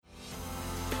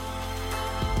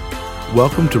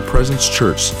Welcome to Presence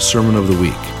Church Sermon of the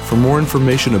Week. For more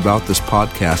information about this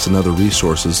podcast and other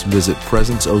resources, visit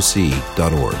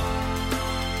presenceoc.org.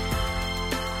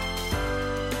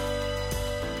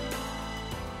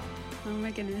 Oh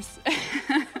my goodness.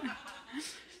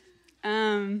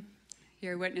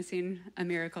 You're witnessing a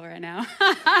miracle right now.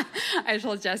 I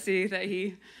told Jesse that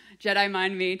he Jedi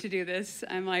mind me to do this.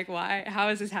 I'm like, why? How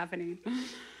is this happening?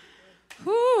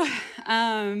 Whew.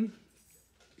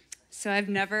 So I've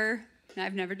never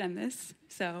done this.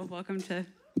 So welcome to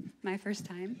my first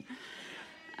time.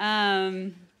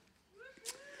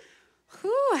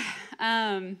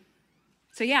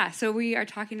 So we are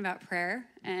talking about prayer,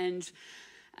 and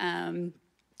I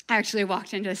actually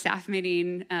walked into a staff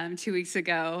meeting 2 weeks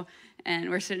ago, and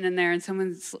we're sitting in there, and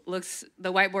someone looks,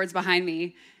 the whiteboard's behind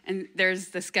me, and there's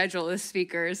the schedule of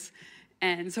speakers,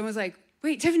 and someone's like,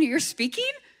 "Wait, Tiffany, you're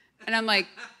speaking?" And I'm like,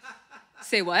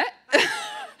 "Say what?"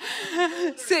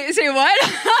 say what?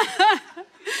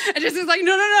 And just was like,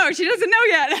 no, she doesn't know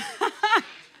yet.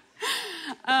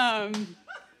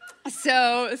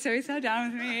 So he sat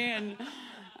down with me, and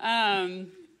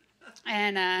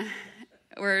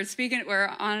we're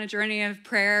on a journey of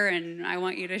prayer, and I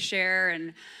want you to share.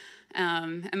 And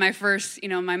my first,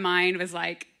 my mind was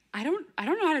like, I don't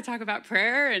know how to talk about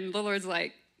prayer. And the Lord's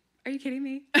like, are you kidding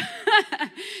me?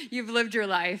 You've lived your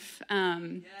life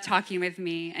talking with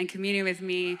me and communing with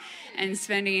me and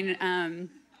spending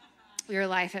your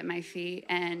life at my feet,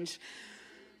 and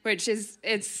because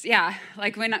it's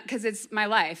my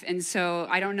life, and so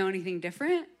I don't know anything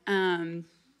different. And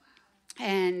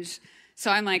so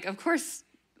I'm like, of course,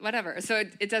 whatever. So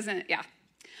it doesn't, yeah.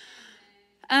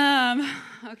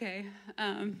 Okay.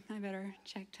 I better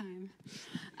check time.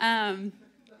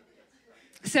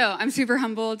 So I'm super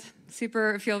humbled,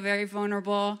 feel very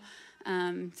vulnerable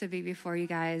to be before you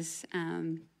guys.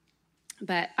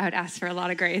 But I would ask for a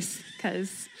lot of grace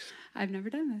because I've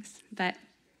never done this. But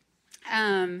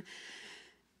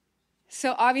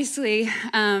so obviously,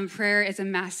 prayer is a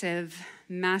massive,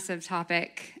 massive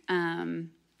topic. There's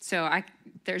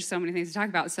so many things to talk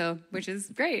about, which is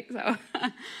great. So,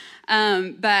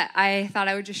 but I thought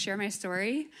I would just share my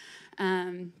story.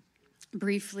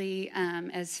 Briefly,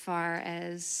 as far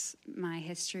as my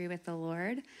history with the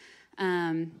Lord.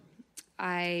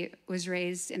 I was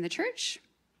raised in the church.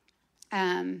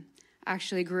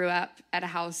 Actually grew up at a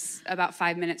house about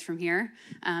 5 minutes from here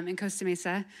in Costa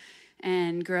Mesa,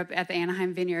 and grew up at the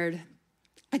Anaheim Vineyard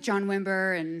at John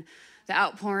Wimber and the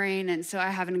Outpouring. And so I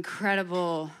have an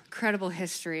incredible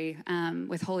history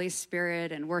with Holy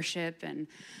Spirit and worship, and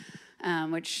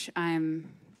which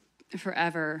I'm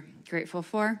forever grateful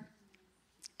for.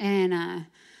 And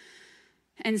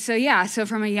so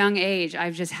from a young age,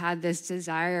 I've just had this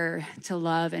desire to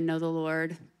love and know the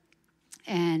Lord,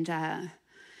 and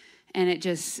it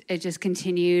just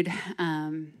continued.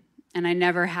 And I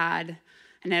never had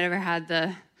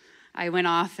I went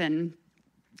off and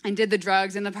did the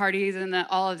drugs and the parties and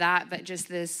all of that, but just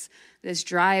this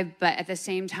drive. But at the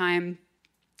same time,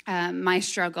 my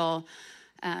struggle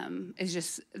is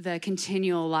just the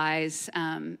continual lies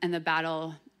and the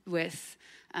battle with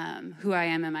who I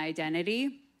am and my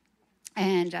identity.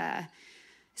 And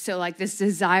so like this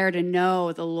desire to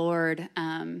know the Lord,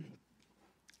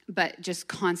 but just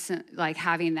constant, like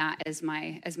having that as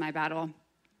my battle.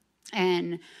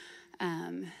 And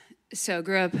so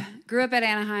grew up at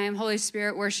Anaheim, Holy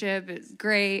Spirit worship, it was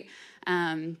great.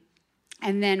 And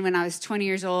then when I was 20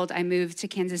 years old, I moved to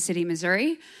Kansas City,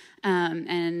 Missouri,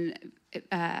 and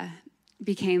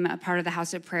became a part of the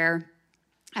House of Prayer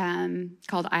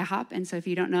called IHOP. And so if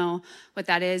you don't know what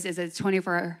that is a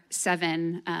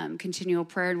 24/7 continual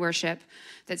prayer and worship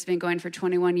that's been going for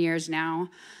 21 years now.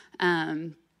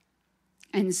 And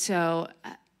so,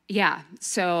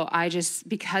 so I just,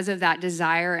 because of that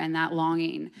desire and that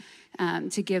longing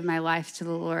to give my life to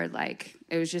the Lord, like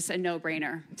it was just a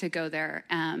no-brainer to go there.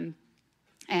 And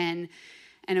it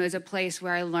was a place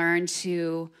where I learned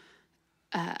to,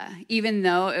 even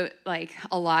though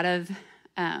a lot of,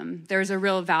 there's a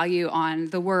real value on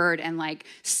the word and like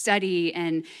study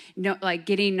and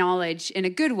getting knowledge in a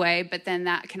good way, but then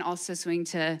that can also swing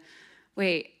to,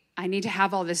 wait, I need to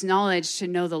have all this knowledge to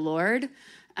know the Lord.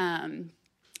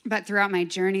 But throughout my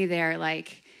journey there,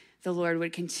 like the Lord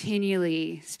would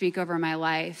continually speak over my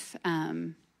life,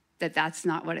 that's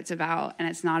not what it's about. And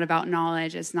it's not about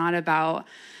knowledge. It's not about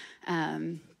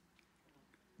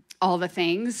all the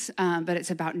things, but it's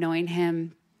about knowing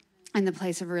him in the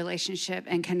place of relationship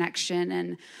and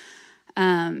connection.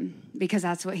 And because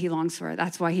that's what he longs for.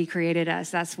 That's why he created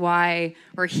us. That's why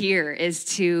we're here, is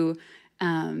to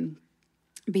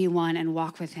be one and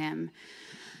walk with him.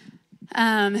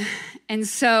 And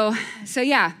so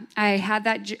yeah, I had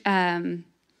that,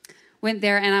 went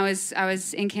there, and I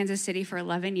was in Kansas City for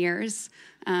 11 years.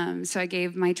 So I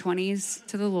gave my 20s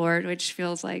to the Lord, which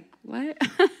feels like, what?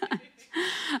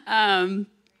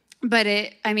 But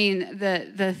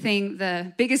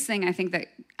the biggest thing I think that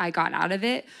I got out of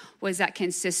it was that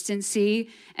consistency.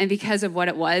 And because of what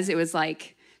it was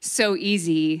like so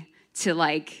easy to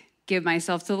like give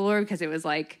myself to the Lord, because it was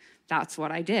like, that's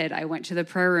what I did. I went to the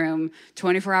prayer room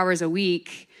 24 hours a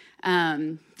week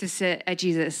to sit at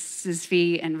Jesus'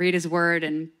 feet and read his word.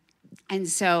 And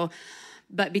so,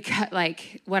 but because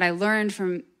like what I learned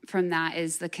from that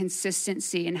is the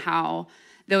consistency and how,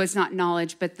 though it's not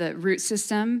knowledge, but the root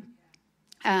system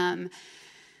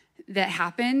that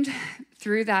happened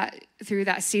through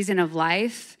that season of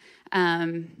life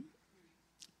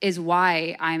is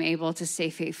why I'm able to stay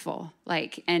faithful.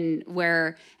 And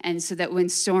so that when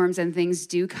storms and things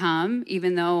do come,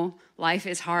 even though life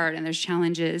is hard and there's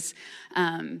challenges,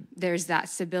 there's that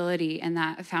stability and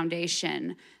that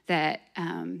foundation that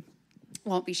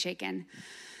won't be shaken.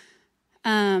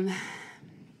 But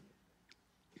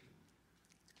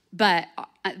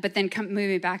then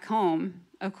moving back home,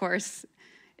 of course,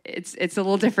 it's a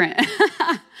little different.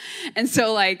 And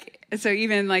so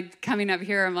even like coming up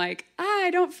here, I'm like, I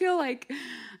don't feel like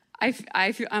I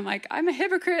feel, I'm like, I'm a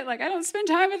hypocrite. Like I don't spend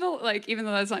time with even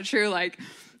though that's not true.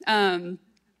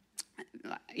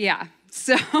 Yeah.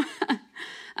 So,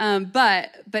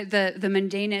 but the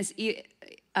mundaneness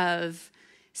of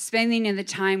spending in the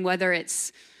time, whether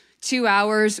it's 2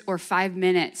 hours or 5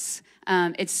 minutes,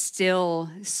 it's still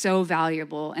so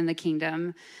valuable in the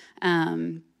kingdom.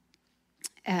 Yeah.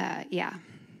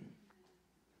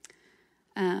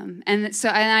 And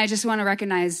I just want to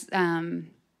recognize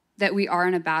that we are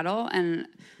in a battle. And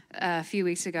a few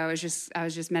weeks ago, I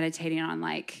was just meditating on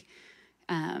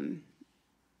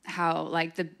how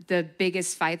the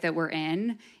biggest fight that we're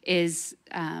in is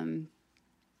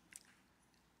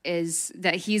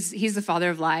that he's the father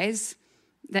of lies.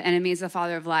 The enemy is the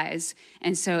father of lies.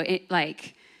 And so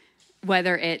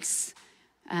whether it's,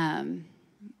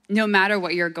 no matter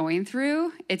what you're going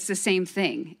through, it's the same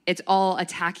thing. It's all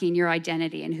attacking your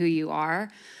identity and who you are.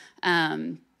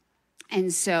 And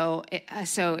so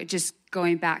just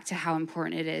going back to how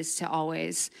important it is to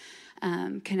always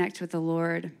connect with the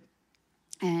Lord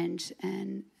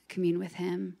and commune with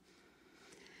him.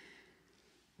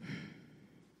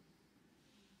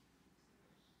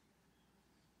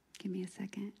 Give me a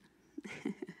second.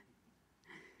 I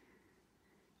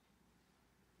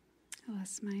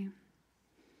lost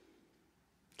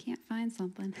can't find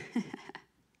something.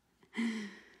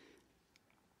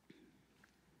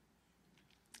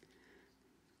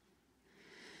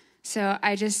 So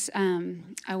I just,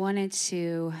 I wanted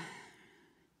to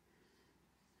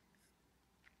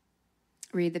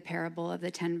read the parable of the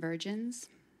 10 virgins.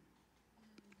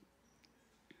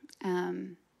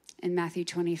 In Matthew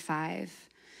 25,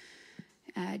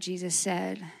 Jesus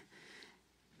said,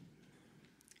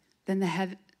 Then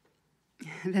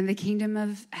the kingdom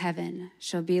of heaven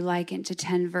shall be likened to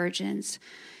 10 virgins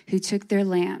who took their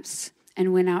lamps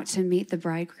and went out to meet the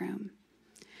bridegroom.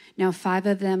 Now 5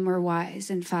 of them were wise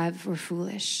and 5 were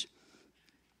foolish.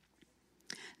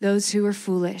 Those who were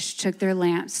foolish took their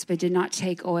lamps but did not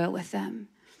take oil with them.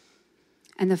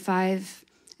 And the 5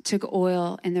 took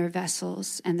oil in their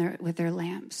vessels and with their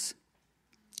lamps.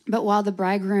 But while the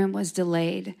bridegroom was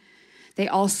delayed, they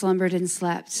all slumbered and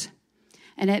slept.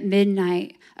 And at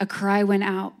midnight, a cry went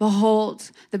out, Behold,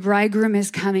 the bridegroom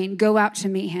is coming. Go out to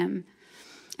meet him.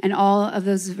 And all of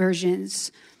those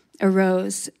virgins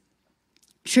arose,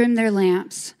 trimmed their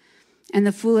lamps. And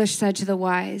the foolish said to the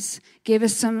wise, Give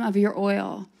us some of your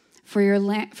oil, for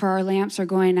our lamps are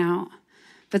going out.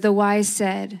 But the wise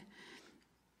said,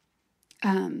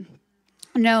 No,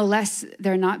 lest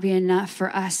there not be enough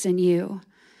for us and you.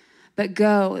 But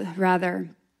go, rather,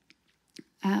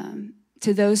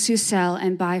 to those who sell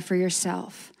and buy for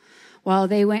yourself. While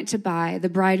they went to buy, the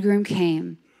bridegroom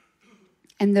came,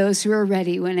 and those who were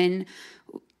ready went in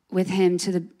with him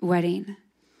to the wedding,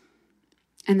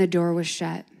 and the door was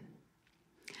shut.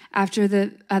 After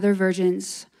the other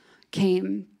virgins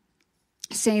came,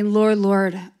 saying, Lord,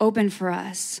 Lord, open for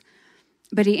us.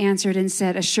 But he answered and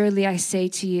said, Assuredly I say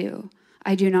to you,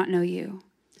 I do not know you.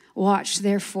 Watch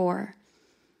therefore,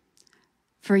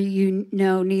 for you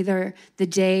know neither the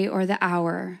day or the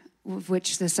hour of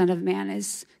which the Son of Man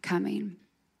is coming.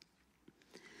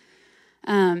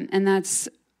 And this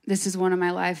is one of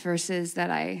my life verses that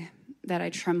I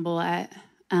tremble at.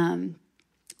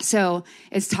 So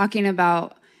it's talking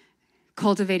about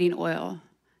cultivating oil.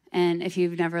 And if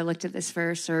you've never looked at this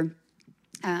verse or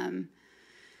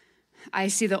I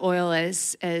see the oil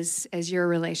as your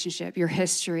relationship, your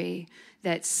history.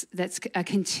 That's a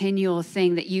continual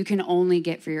thing that you can only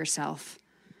get for yourself.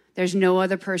 There's no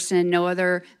other person, no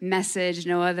other message,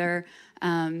 no other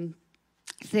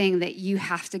thing that you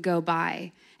have to go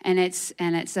by, and it's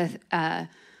a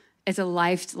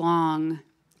lifelong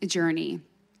journey,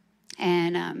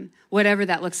 and whatever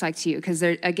that looks like to you, because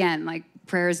there again, like,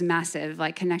 prayer is massive,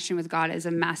 like connection with God is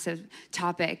a massive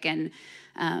topic, and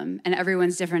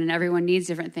everyone's different, and everyone needs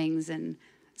different things, and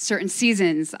certain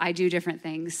seasons I do different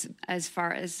things as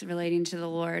far as relating to the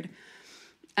Lord,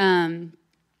 and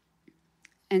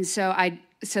so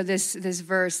this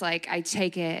verse, like, I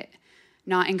take it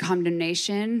not in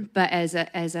condemnation, but as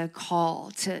a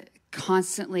call to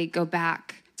constantly go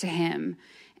back to Him.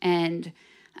 And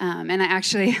I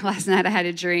actually, last night I had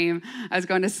a dream. I was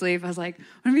going to sleep. I was like,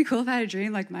 wouldn't it be cool if I had a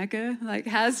dream like Micah, like,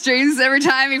 has dreams every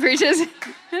time he preaches?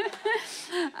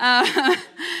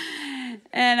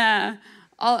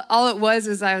 All it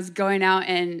was I was going out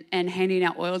and handing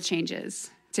out oil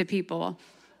changes to people.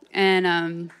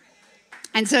 And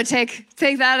so take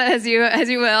that as you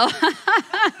will.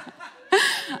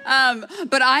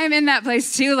 But I am in that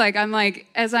place too. Like, I'm like,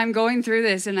 as I'm going through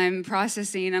this and I'm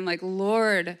processing, I'm like,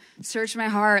 Lord, search my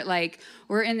heart. Like,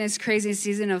 we're in this crazy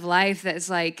season of life that's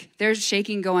like, there's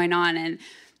shaking going on,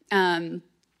 and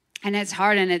it's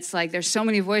hard, and it's like, there's so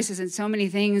many voices and so many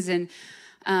things, and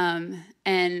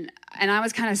I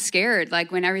was kind of scared, like,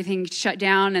 when everything shut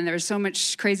down and there was so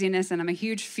much craziness, and I'm a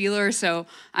huge feeler, so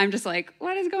I'm just like,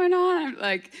 what is going on? I'm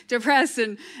like depressed,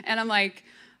 and I'm like,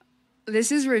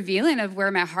 this is revealing of where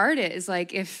my heart is.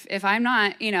 Like, if I'm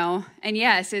not, and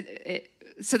yes,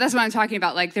 so that's what I'm talking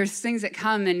about. Like, there's things that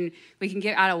come and we can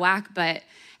get out of whack, but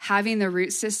having the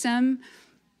root system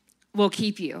will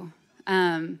keep you,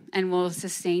 and will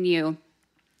sustain you.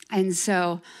 And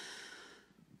so,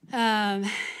 yeah.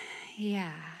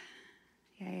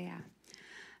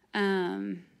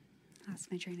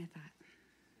 Lost my train of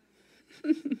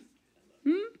thought.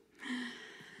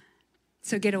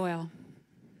 So get oil.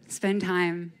 Spend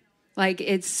time. Like,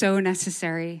 it's so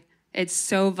necessary. It's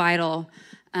so vital.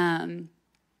 Like,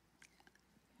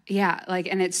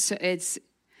 and it's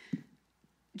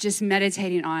just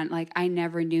meditating on, like, I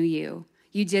never knew you.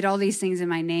 You did all these things in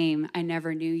my name. I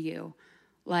never knew you.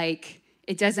 Like,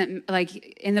 it doesn't, like,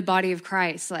 in the body of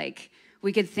Christ, like,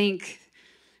 we could think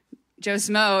Joe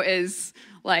Smo is,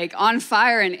 like, on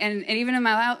fire, and even in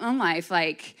my own life,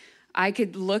 like, I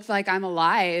could look like I'm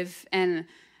alive, and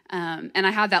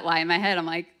I have that lie in my head. I'm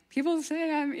like, people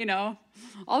say I'm,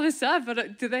 all this stuff,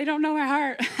 but they don't know my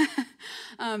heart.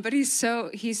 But he's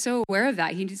so aware of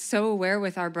that. He's so aware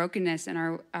with our brokenness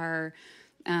and our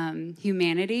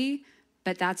humanity.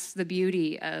 But that's the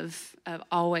beauty of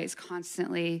always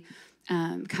constantly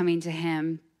coming to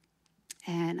Him.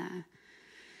 And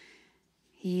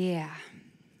yeah.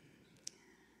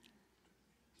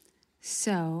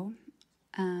 So.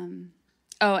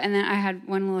 And then I had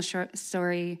one little short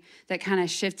story that kind of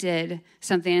shifted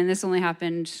something, and this only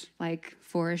happened like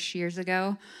 4-ish years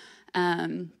ago,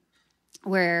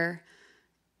 where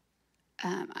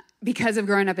because of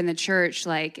growing up in the church,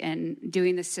 like, and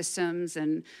doing the systems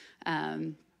and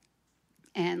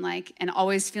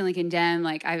always feeling condemned,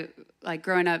 like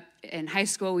growing up in high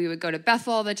school, we would go to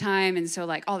Bethel all the time, and so,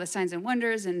 like, all the signs and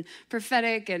wonders and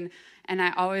prophetic, and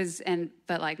I always,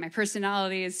 but like, my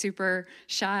personality is super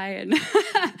shy, and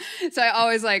so I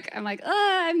always, like, I'm like,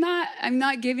 I'm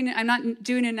not doing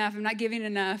enough, I'm not giving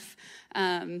enough,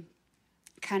 kind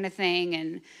of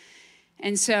thing,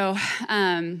 and so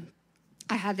I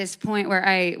had this point where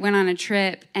I went on a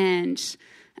trip, and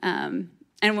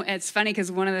it's funny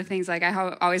because one of the things, like,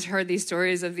 I always heard these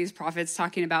stories of these prophets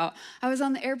talking about, I was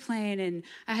on the airplane and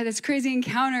I had this crazy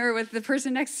encounter with the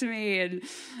person next to me, and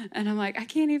I'm like, I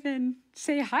can't even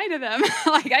say hi to them.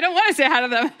 Like, I don't want to say hi to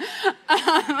them.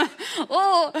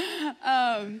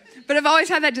 But I've always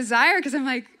had that desire, because I'm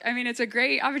like, it's a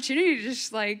great opportunity to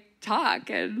just, like, talk.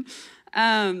 And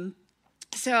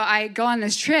so I go on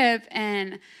this trip,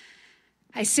 and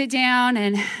I sit down,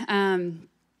 and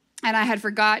I had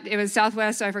forgot, it was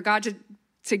Southwest, so I forgot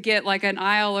to get, like, an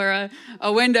aisle or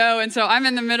a window, and so I'm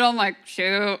in the middle, I'm like,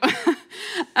 shoot.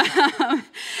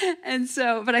 And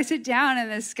so, but I sit down, and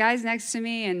this guy's next to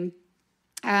me,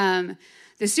 and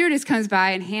the stewardess comes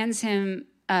by and hands him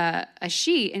a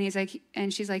sheet, and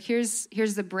she's like, here's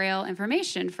the Braille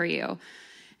information for you.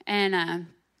 And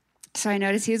so I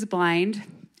noticed he was blind,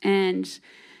 and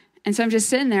so I'm just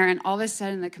sitting there, and all of a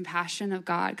sudden the compassion of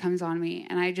God comes on me,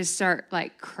 and I just start,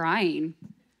 like, crying.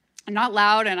 I'm not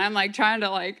loud, and I'm, like, trying to,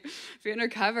 like, be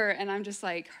undercover, and I'm just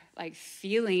like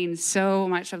feeling so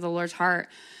much of the Lord's heart.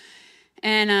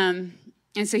 And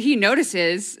so he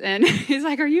notices, and he's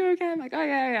like, "Are you okay?" I'm like, "Oh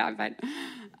yeah, I'm fine."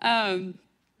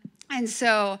 And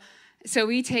so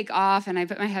we take off, and I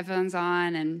put my headphones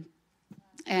on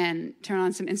and turn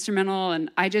on some instrumental,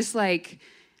 and I just like,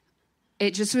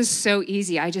 it just was so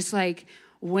easy. I just like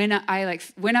went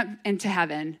up into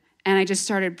heaven, and I just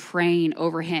started praying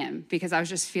over him because I was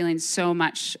just feeling so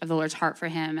much of the Lord's heart for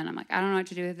him, and I'm like, I don't know what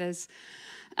to do with this.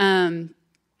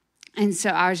 And so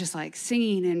I was just like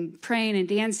singing and praying and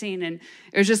dancing, and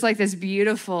it was just like this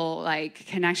beautiful like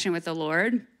connection with the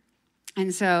Lord.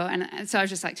 And so I was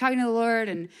just like talking to the Lord,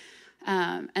 and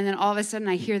then all of a sudden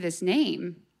I hear this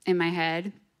name in my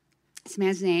head, this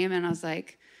man's name, and I was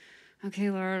like,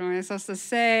 okay, Lord, what am I supposed to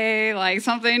say? Like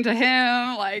something to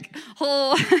him, like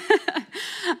whole.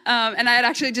 And I had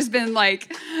actually just been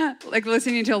like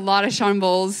listening to a lot of Sean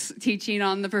Bowles teaching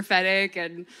on the prophetic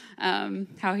and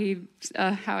how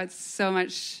it's so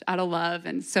much out of love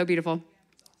and so beautiful.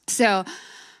 So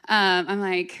I'm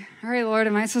like, all right, Lord,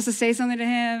 am I supposed to say something to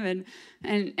him?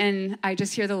 And I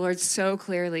just hear the Lord so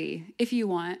clearly, if you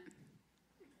want.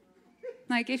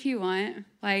 Like, if you want.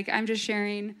 Like, I'm just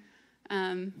sharing,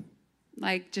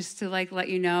 just to let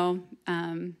you know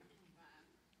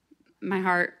my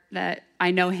heart that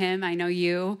I know him, I know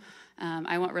you.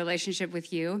 I want relationship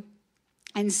with you.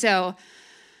 And so,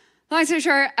 long story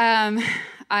short,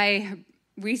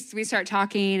 we start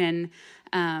talking, and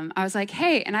I was like,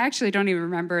 hey, and I actually don't even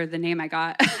remember the name I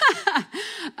got.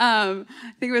 I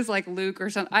think it was like Luke or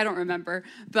something. I don't remember.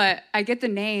 But I get the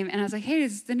name, and I was like, hey,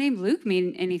 does the name Luke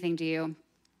mean anything to you?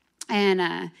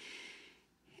 And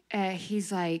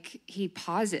he's like, he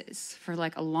pauses for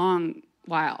like a long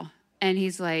while. And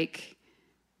he's like,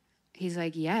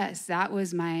 yes, that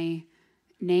was my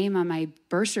name on my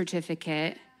birth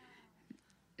certificate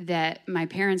that my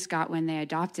parents got when they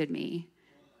adopted me.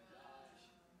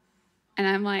 And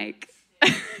I'm like,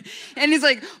 and he's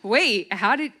like, wait,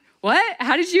 how did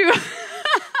you,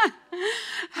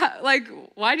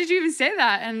 why did you even say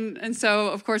that? And so,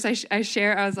 of course, I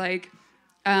share, I was like,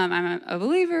 I'm a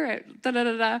believer at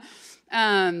da-da-da-da.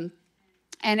 And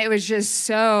it was just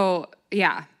so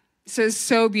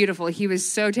beautiful. He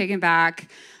was so taken back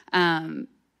because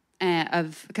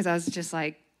I was just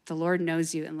like, the Lord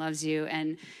knows you and loves you.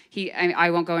 And I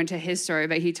won't go into his story,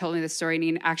 but he told me the story, and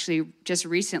he actually just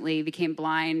recently became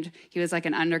blind. He was like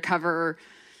an undercover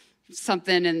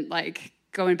something and like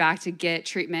going back to get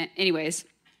treatment. Anyways,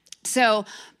 so,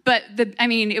 but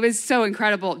it was so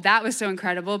incredible. That was so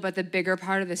incredible. But the bigger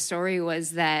part of the story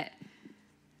was that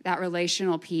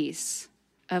relational piece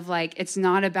of like, it's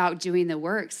not about doing the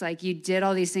works. Like, you did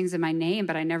all these things in my name,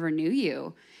 but I never knew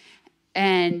you.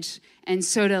 And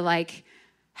so to like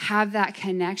have that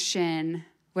connection,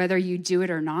 whether you do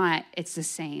it or not, it's the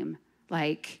same.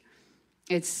 Like,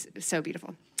 it's so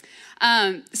beautiful.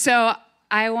 So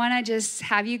I want to just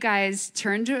have you guys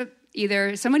turn to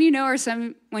either someone you know or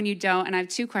someone you don't. And I have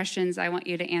two questions I want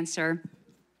you to answer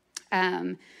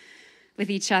with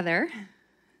each other.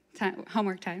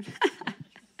 Homework time.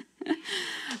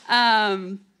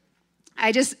 I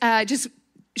just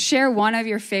share one of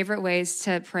your favorite ways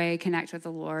to pray, connect with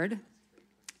the Lord.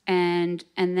 And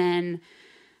then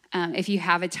if you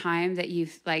have a time that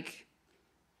you've that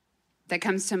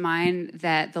comes to mind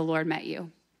that the Lord met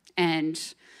you, and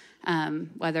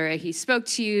whether he spoke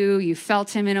to you, you felt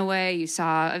him in a way, you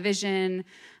saw a vision,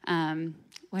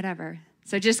 whatever.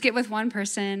 So just get with one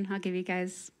person. I'll give you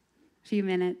guys a few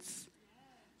minutes.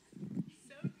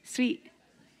 Sweet.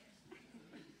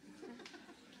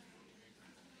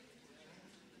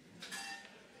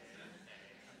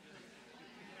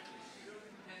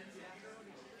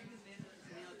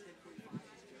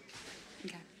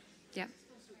 Okay. Yep.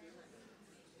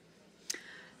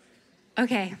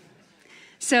 Okay.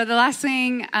 So the last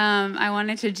thing I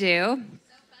wanted to do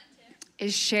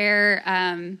is share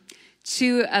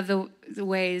two of the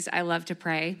ways I love to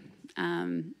pray,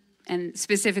 and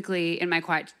specifically in my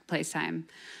quiet place time.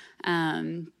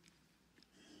 And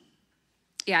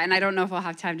I don't know if I'll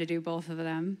have time to do both of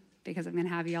them because I'm going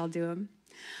to have you all do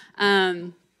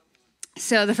them.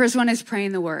 So the first one is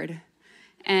praying the word.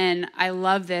 And I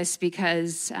love this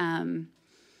because I'm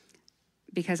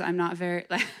not very...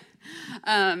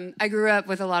 I grew up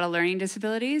with a lot of learning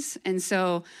disabilities, and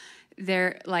so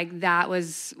that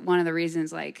was one of the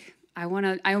reasons. Like, I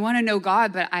want to know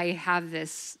God, but I have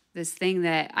this thing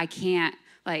that I can't.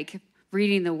 Like,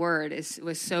 reading the Word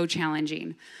was so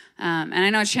challenging, and I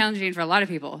know it's challenging for a lot of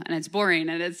people, and it's boring,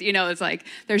 and it's it's like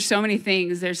there's so many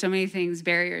things,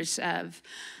 barriers of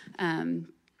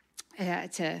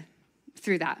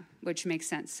through that, which makes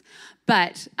sense.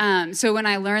 But so when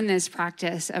I learned this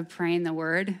practice of praying the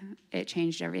word, it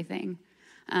changed everything.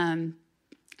 And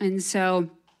so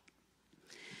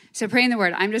praying the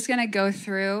word. I'm just going to go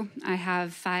through. I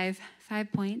have five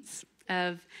points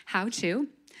of how to.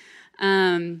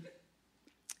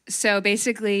 So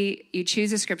basically, you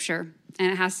choose a scripture,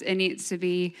 and it needs to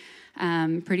be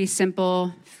pretty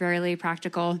simple, fairly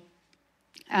practical.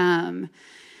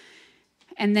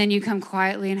 And then you come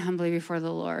quietly and humbly before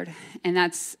the Lord. And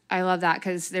I love that,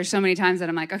 because there's so many times that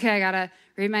I'm like, okay, I got to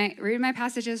read my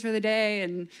passages for the day.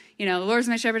 And, the Lord's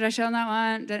my shepherd, I shall not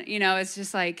want. It's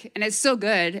just like, and it's still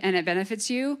good and it benefits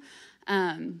you.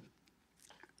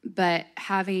 But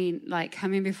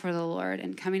coming before the Lord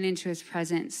and coming into his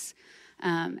presence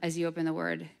as you open the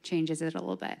word changes it a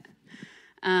little bit.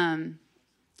 And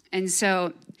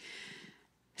so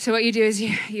what you do is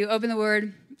you open the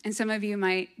word. And some of you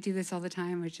might do this all the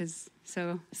time, which is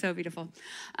so beautiful.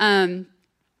 And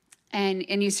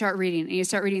you start reading, and you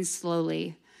start reading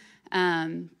slowly.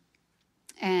 And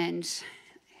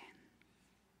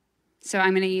so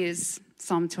I'm going to use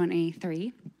Psalm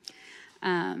 23.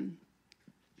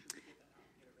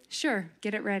 Sure,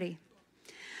 get it ready.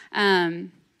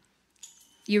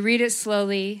 You read it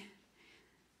slowly,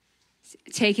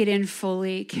 take it in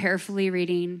fully, carefully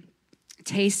reading,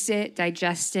 taste it,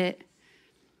 digest it,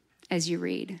 as you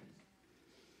read.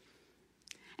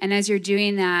 And as you're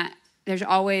doing that, there's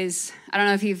always, I don't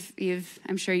know if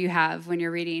I'm sure you have, when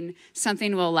you're reading,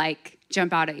 something will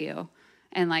jump out at you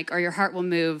and or your heart will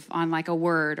move on a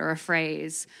word or a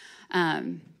phrase.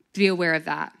 Be aware of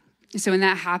that. So when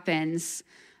that happens,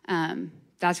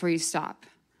 that's where you stop.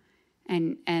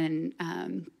 And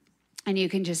you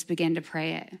can just begin to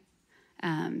pray it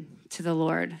to the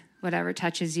Lord, whatever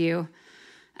touches you.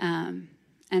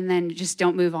 And then just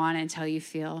don't move on until you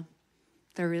feel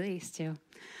the release too.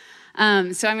 So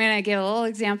I'm going to give a little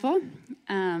example.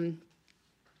 And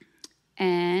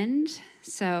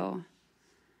so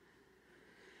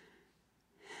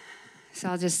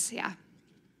I'll just,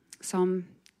 Psalm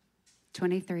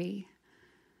 23.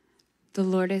 The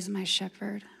Lord is my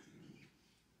shepherd.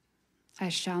 I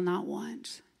shall not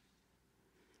want.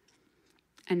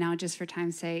 And now just for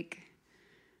time's sake,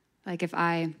 if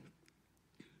I...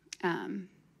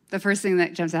 the first thing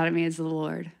that jumps out at me is the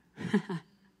Lord.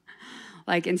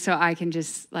 And so I can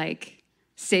just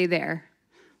stay there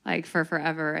for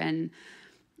forever. And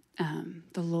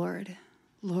the Lord,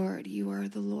 you are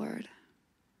the Lord.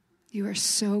 You are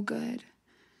so good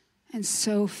and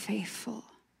so faithful.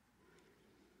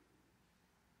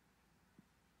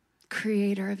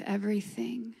 Creator of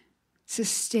everything,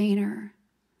 sustainer.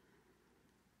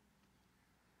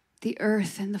 The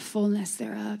earth and the fullness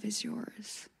thereof is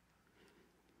yours.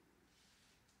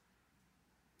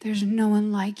 There's no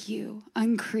one like you,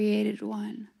 uncreated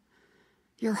one.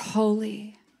 You're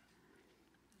holy.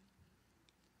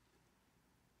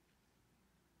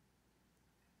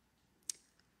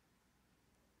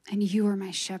 And you are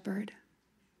my shepherd.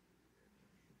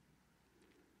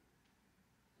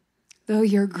 Though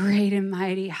you're great and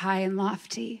mighty, high and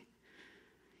lofty,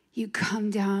 you come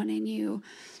down and you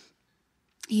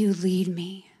lead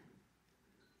me.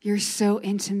 You're so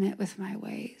intimate with my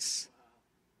ways.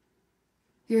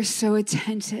 You're so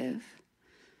attentive.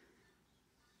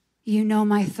 You know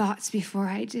my thoughts before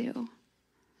I do.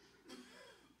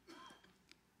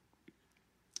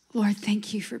 Lord,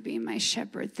 thank you for being my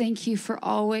shepherd. Thank you for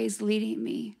always leading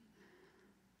me.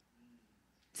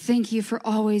 Thank you for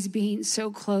always being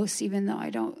so close, even though I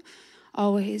don't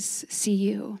always see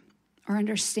you or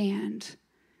understand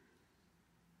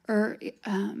or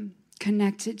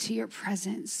connected to your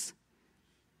presence.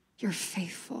 You're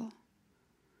faithful.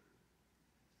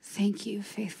 Thank you,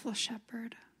 faithful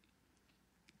shepherd.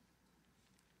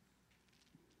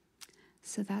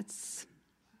 So that's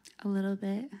a little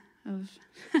bit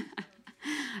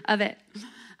of it.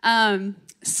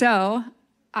 So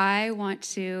I want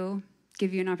to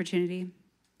give you an opportunity,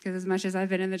 because as much as I've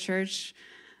been in the church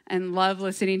and love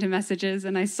listening to messages,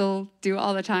 and I still do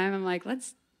all the time, I'm like,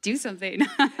 let's do something.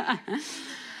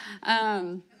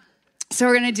 So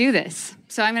we're going to do this.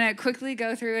 So I'm going to quickly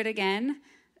go through it again,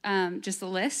 just a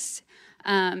list.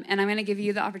 And I'm going to give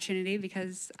you the opportunity,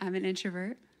 because I'm an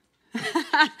introvert,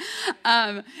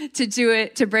 to do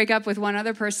it, to break up with one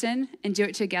other person and do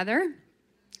it together,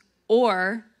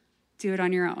 or do it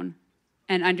on your own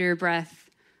and under your breath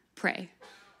pray.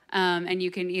 And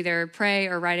you can either pray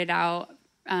or write it out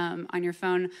on your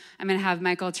phone. I'm going to have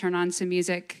Michael turn on some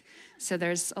music, so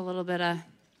there's a little bit of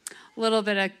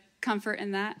comfort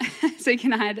in that, so you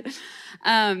can hide.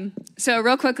 So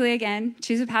real quickly again,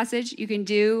 choose a passage. You can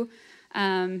do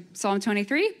Psalm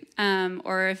 23,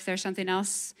 or if there's something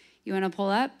else you want to pull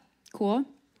up, cool.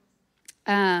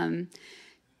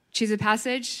 Choose a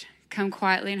passage, come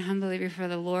quietly and humbly before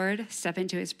the Lord, step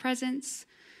into his presence,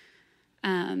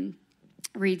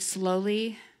 read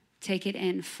slowly, take it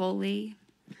in fully,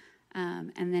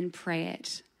 and then pray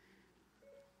it.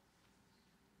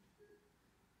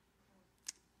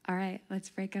 All right, let's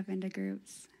break up into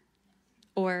groups.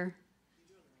 Or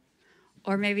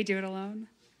maybe do it alone.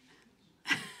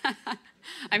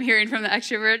 I'm hearing from the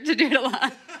extrovert to do it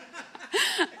alone.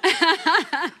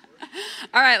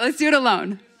 All right, let's do it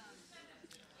alone.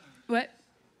 What?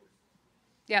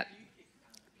 Yep.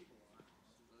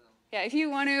 Yeah, if you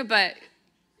want to, but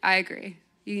I agree.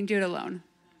 You can do it alone.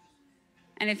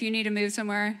 And if you need to move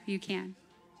somewhere, you can.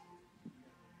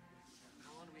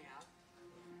 How long do we have?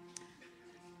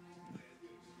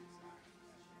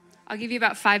 I'll give you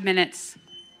about 5 minutes.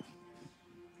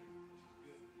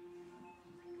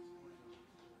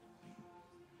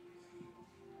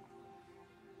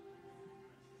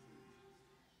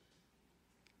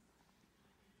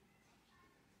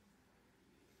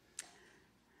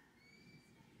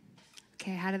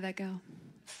 Okay, how did that go?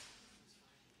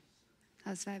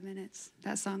 That was 5 minutes.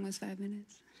 That song was 5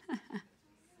 minutes.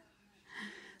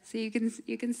 So you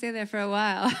can stay there for a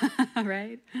while,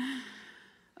 right?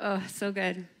 Oh, so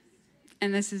good.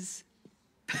 And this is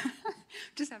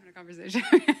just having a conversation.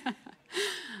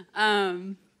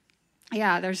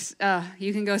 Yeah, there's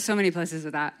you can go so many places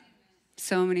with that.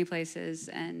 So many places.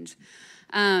 And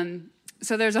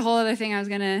so there's a whole other thing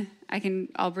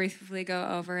I'll briefly go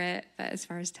over it, but as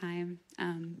far as time,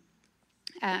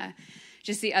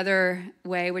 just the other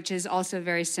way, which is also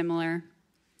very similar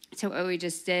to what we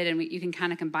just did, and you can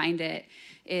kind of combine it,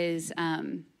 is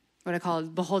what I call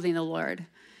beholding the Lord.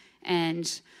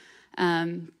 And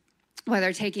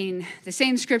whether taking the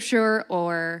same scripture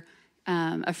or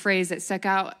a phrase that stuck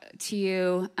out to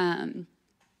you, and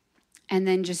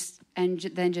then just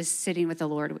sitting with the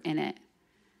Lord in it.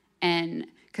 And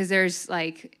because there's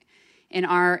like in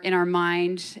our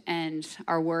mind and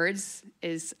our words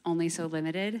is only so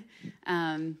limited,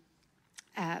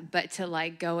 but to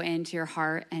like go into your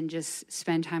heart and just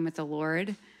spend time with the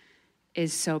Lord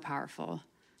is so powerful.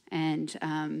 And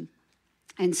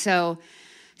so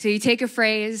you take a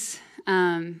phrase,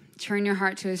 turn your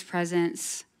heart to his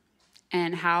presence,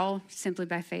 and how? Simply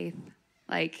by faith.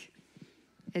 Like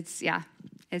it's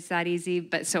that easy,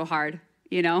 but so hard,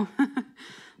 you know?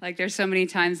 Like there's so many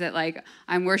times that like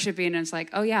I'm worshiping and it's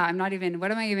like, oh yeah,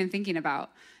 what am I even thinking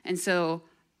about? And so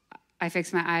I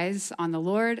fix my eyes on the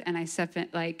Lord and I step in,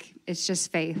 like it's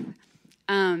just faith.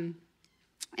 And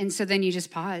so then you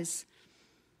just pause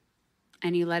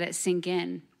and you let it sink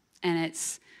in, and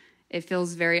it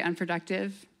feels very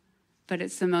unproductive, but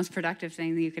it's the most productive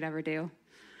thing that you could ever do.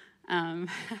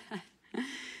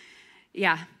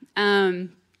 Yeah.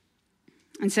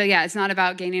 And so, it's not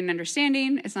about gaining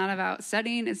understanding. It's not about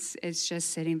studying. It's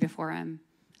just sitting before him.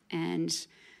 And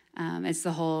it's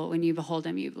the whole, when you behold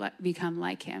him, you become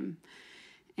like him.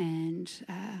 And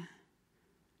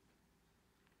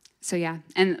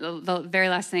and the very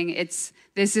last thing,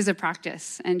 this is a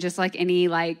practice. And just like any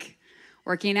like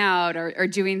working out or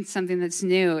doing something that's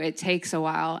new, it takes a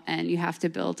while and you have to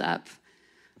build up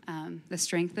the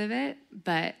strength of it.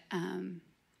 But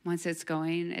once it's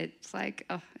going, it's like,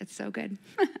 oh, it's so good.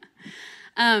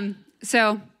 I'm just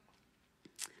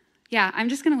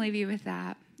going to leave you with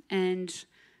that. And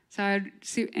so I would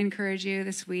encourage you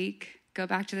this week, go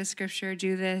back to the scripture,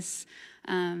 do this,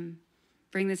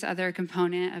 bring this other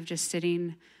component of just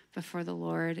sitting before the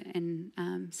Lord in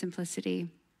simplicity.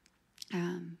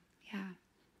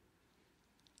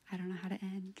 I don't know how to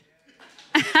end.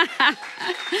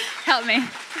 Help me.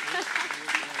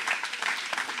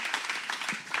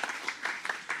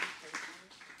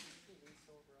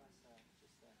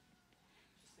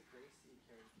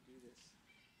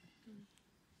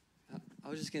 I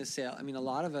was just going to say, I mean, a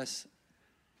lot of us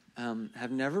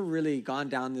have never really gone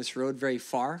down this road very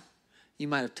far. You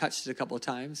might have touched it a couple of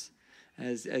times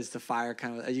as the fire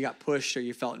kind of, as you got pushed or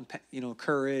you felt,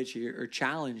 courage or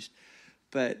challenged.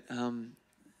 But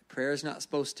prayer is not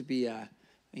supposed to be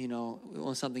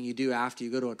something you do after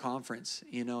you go to a conference,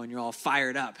 and you're all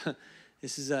fired up.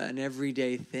 This is an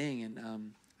everyday thing.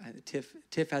 And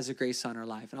Tiff has a grace on her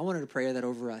life. And I wanted to pray that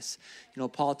over us.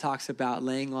 Paul talks about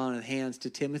laying on of hands to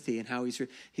Timothy and how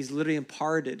he's literally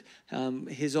imparted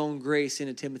his own grace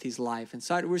into Timothy's life. And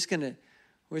so we're just gonna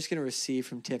receive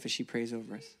from Tiff as she prays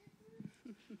over us.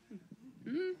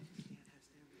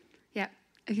 Yeah,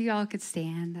 if you all could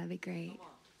stand, that'd be great.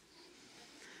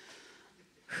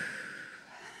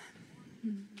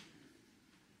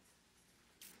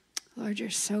 Lord,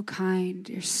 you're so kind.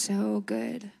 You're so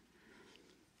good.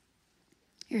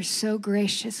 You're so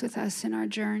gracious with us in our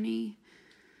journey.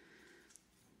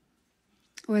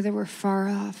 Whether we're far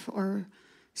off or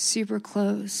super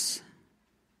close,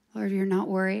 Lord, you're not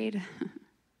worried.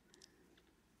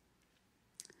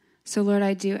 So, Lord,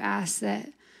 I do ask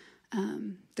that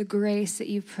the grace that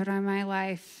you put on my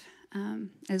life,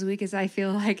 as weak as I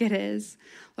feel like it is,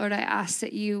 Lord, I ask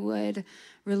that you would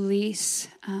release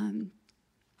on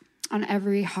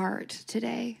every heart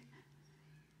today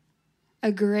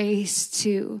a grace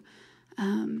to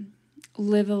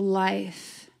live a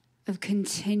life of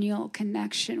continual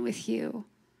connection with you.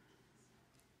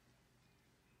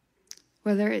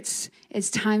 Whether it's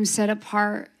time set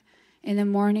apart in the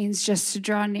mornings just to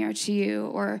draw near to you,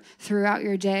 or throughout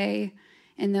your day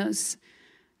in those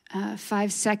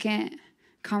 5-second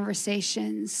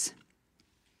conversations.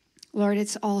 Lord,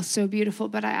 it's all so beautiful,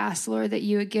 but I ask, Lord, that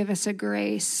you would give us a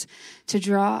grace to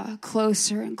draw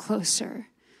closer and closer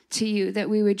to you, that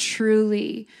we would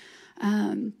truly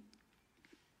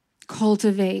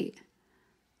cultivate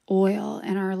oil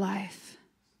in our life,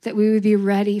 that we would be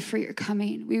ready for your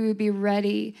coming. We would be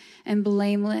ready and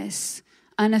blameless,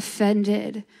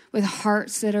 unoffended, with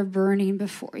hearts that are burning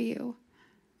before you.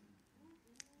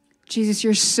 Jesus,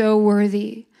 you're so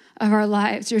worthy of our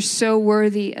lives. You're so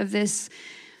worthy of this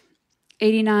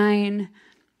 89,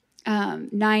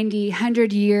 90,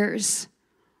 100 years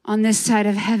on this side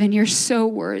of heaven. You're so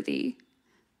worthy.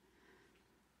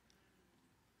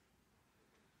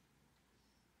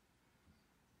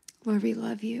 Lord, we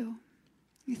love you.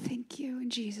 We thank you in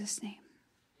Jesus' name.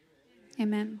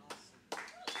 Amen. Well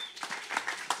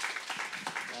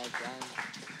done.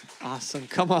 Awesome.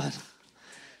 Come on.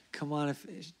 If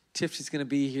Tiffany's going to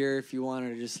be here, if you want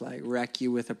her to just like wreck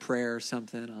you with a prayer or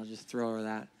something, I'll just throw her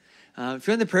that. If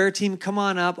you're on the prayer team, come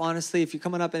on up. Honestly, if you're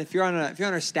coming up, and if you're on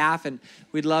our staff, and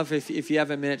we'd love if you have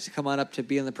a minute to come on up to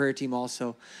be on the prayer team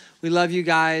also. We love you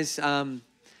guys.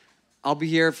 I'll be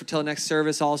here till next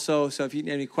service also. So if you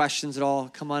need any questions at all,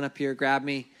 come on up here, grab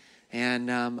me,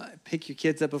 and pick your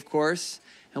kids up, of course.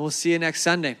 And we'll see you next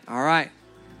Sunday. All right.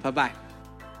 Bye-bye.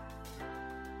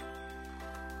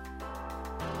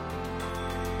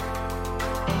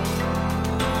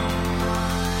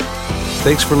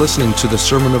 Thanks for listening to the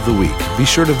Sermon of the Week. Be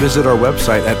sure to visit our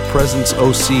website at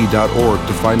presenceoc.org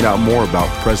to find out more about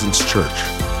Presence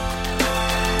Church.